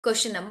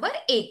Question number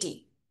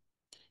 80.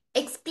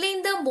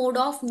 Explain the mode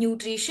of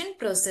nutrition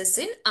process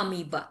in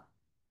amoeba.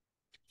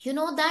 You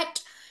know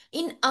that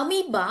in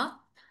amoeba,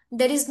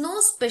 there is no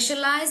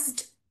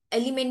specialized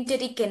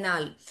alimentary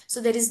canal.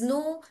 So there is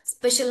no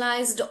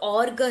specialized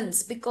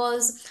organs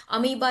because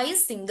amoeba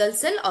is single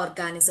cell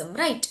organism,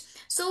 right?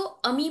 So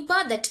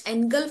amoeba that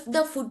engulf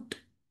the food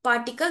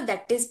particle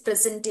that is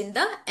present in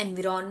the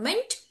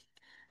environment.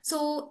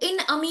 So in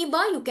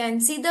amoeba, you can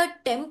see the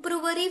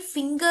temporary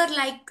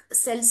finger-like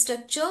cell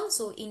structure.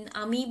 So in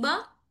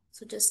amoeba,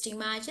 so just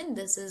imagine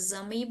this is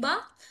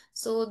amoeba.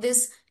 So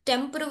this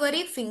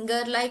temporary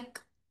finger-like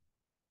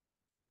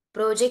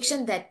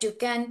projection that you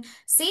can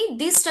see,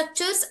 these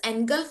structures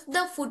engulf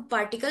the food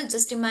particle.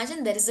 Just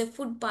imagine there is a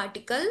food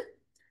particle.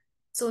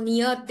 So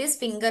near this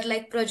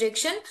finger-like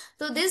projection,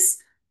 so this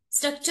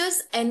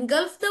structures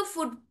engulf the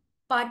food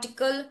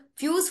particle,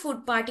 fuse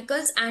food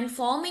particles and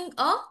forming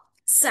a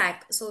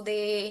sac. So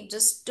they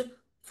just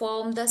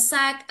form the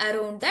sac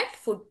around that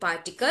food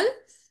particle.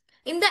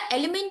 In the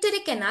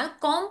alimentary canal,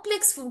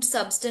 complex food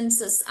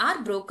substances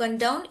are broken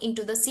down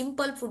into the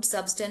simple food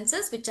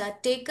substances which are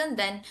taken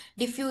then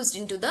diffused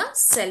into the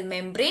cell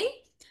membrane.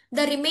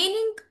 The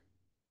remaining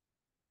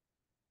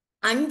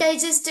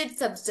undigested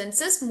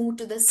substances move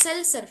to the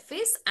cell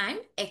surface and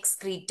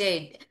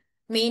excreted.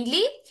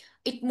 Mainly,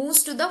 it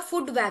moves to the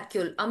food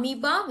vacuole.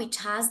 Amoeba, which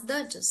has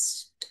the,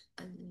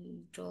 I'll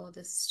draw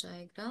this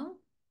diagram.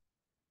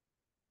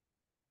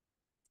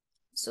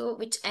 So,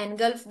 which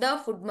engulf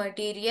the food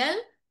material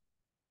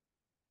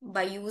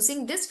by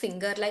using this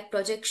finger-like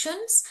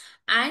projections,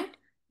 and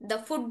the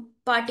food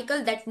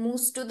particle that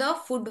moves to the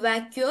food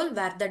vacuole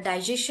where the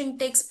digestion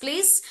takes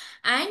place,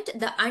 and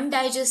the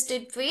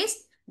undigested waste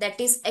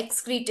that is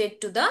excreted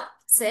to the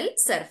cell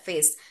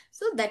surface.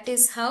 So that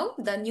is how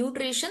the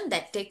nutrition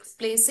that takes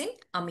place in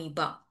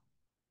amoeba.